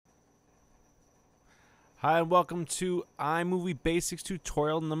Hi and welcome to iMovie Basics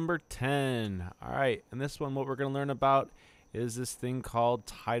tutorial number 10. Alright, and this one what we're going to learn about is this thing called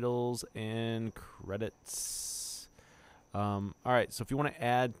titles and credits. Alright, so if you want to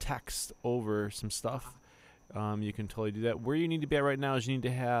add text over some stuff, you can totally do that. Where you need to be at right now is you need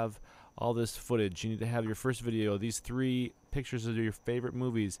to have all this footage. You need to have your first video, these 3 pictures of your favorite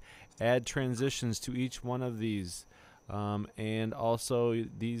movies. Add transitions to each one of these. And also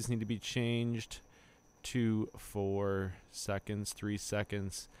these need to be changed to 4 seconds, 3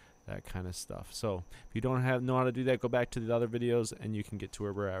 seconds, that kind of stuff. So if you don't know how to do that, go back to the other videos and you can get to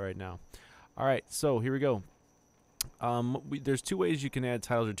where we're at right now. Alright, so here we go. There's 2 ways you can add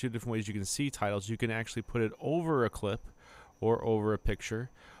titles, or 2 different ways you can see titles. You can actually put it over a clip or over a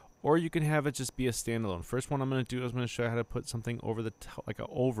picture, or you can have it just be a standalone. First one I'm going to do is I'm going to show you how to put something over the like an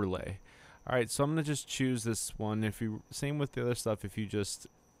overlay. Alright, so I'm going to just choose this one. Same with the other stuff, if you just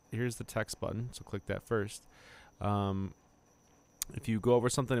here's the text button, so click that first. If you go over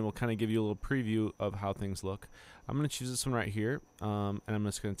something, it will kind of give you a little preview of how things look. I'm going to choose this one right here, and I'm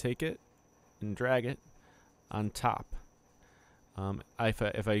just going to take it and drag it on top.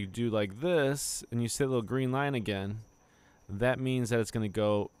 If I do like this, and you see a little green line again, that means that it's going to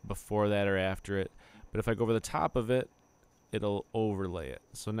go before that or after it. But if I go over the top of it, it'll overlay it.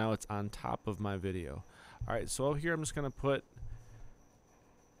 So now it's on top of my video. Alright, so over here I'm just going to put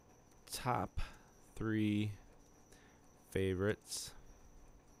top 3 favorites,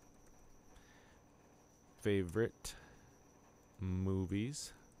 favorite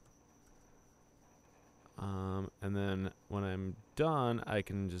movies, and then when I'm done I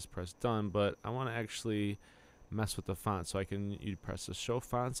can just press done, but I want to actually mess with the font, so you press the show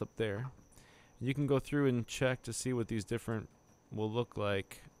fonts up there. You can go through and check to see what these different will look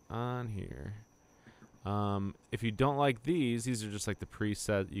like on here. If you don't like these are just like the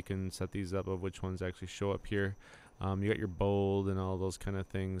preset. You can set these up of which ones actually show up here. You got your bold and all those kind of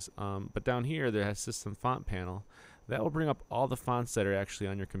things. But down here there has system font panel. That will bring up all the fonts that are actually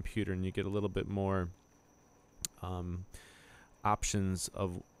on your computer, and you get a little bit more options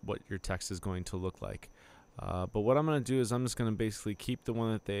of what your text is going to look like. But what I'm going to do is I'm just going to basically keep the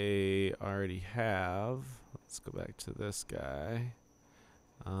one that they already have. Let's go back to this guy.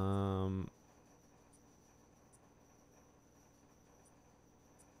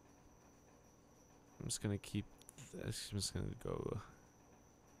 I'm just going to keep this. I'm just going to go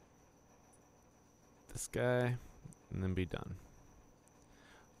this guy and then be done.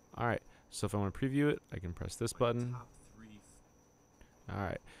 Alright, so if I want to preview it, I can press this button.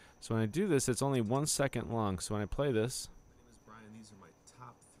 Alright, so when I do this, it's only 1 second long. So when I play this, my name is Brian. These are my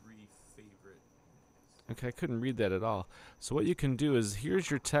top 3 favorite. Okay, I couldn't read that at all. So what you can do is,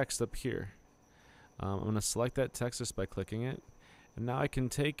 here's your text up here. I'm going to select that text just by clicking it. And now I can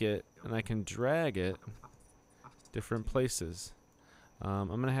take it and I can drag it different places. I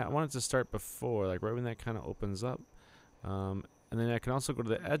want it to start before, like right when that kind of opens up. And then I can also go to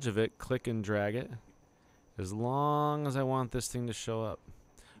the edge of it, click and drag it, as long as I want this thing to show up.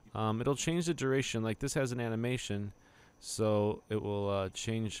 It'll change the duration. Like this has an animation, so it will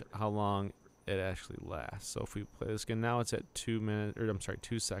change how long it actually lasts. So if we play this again, now it's at 2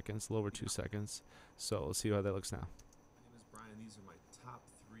 seconds, a little over 2 seconds. So let's see how that looks now. My name is Brian. These are my top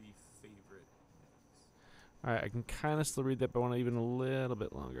 3 favorite. Alright, I can kind of still read that, but I want it even a little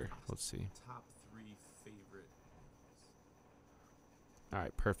bit longer. Let's see. Top 3 favorite.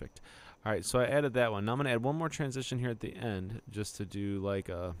 Alright, perfect. Alright, so I added that one. Now I'm going to add one more transition here at the end, just to do like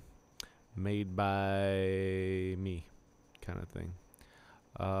a made by me kind of thing.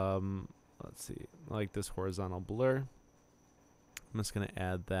 Let's see, like this horizontal blur. I'm just going to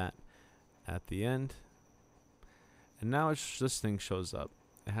add that at the end. And now this thing shows up.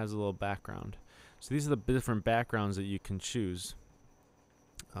 It has a little background. So these are the different backgrounds that you can choose.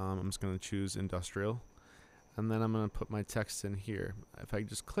 I'm just going to choose industrial. And then I'm going to put my text in here. If I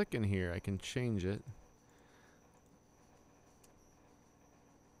just click in here, I can change it.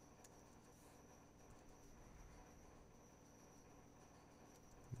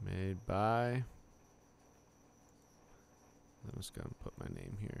 Made by. I'm just going to put my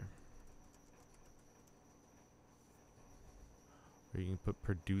name here. Or you can put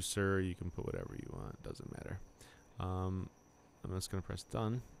producer, or you can put whatever you want. Doesn't matter. I'm just going to press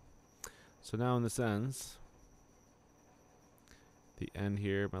done. So now when this ends, the end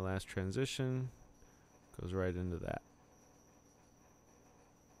here, my last transition goes right into that.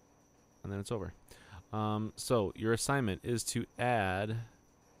 And then it's over. So your assignment is to add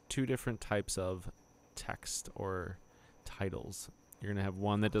 2 different types of text or titles. You're going to have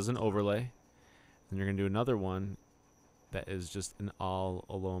one that does an overlay, and you're going to do another one that is just an all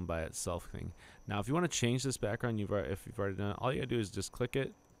alone by itself thing. Now, if you want to change this background, if you've already done it, all you gotta do is just click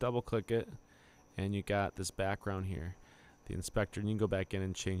it, double click it, and you got this background here, the inspector, and you can go back in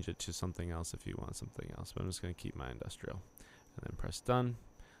and change it to something else if you want something else. But I'm just gonna keep my industrial, and then press done.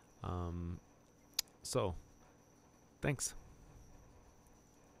 So, thanks.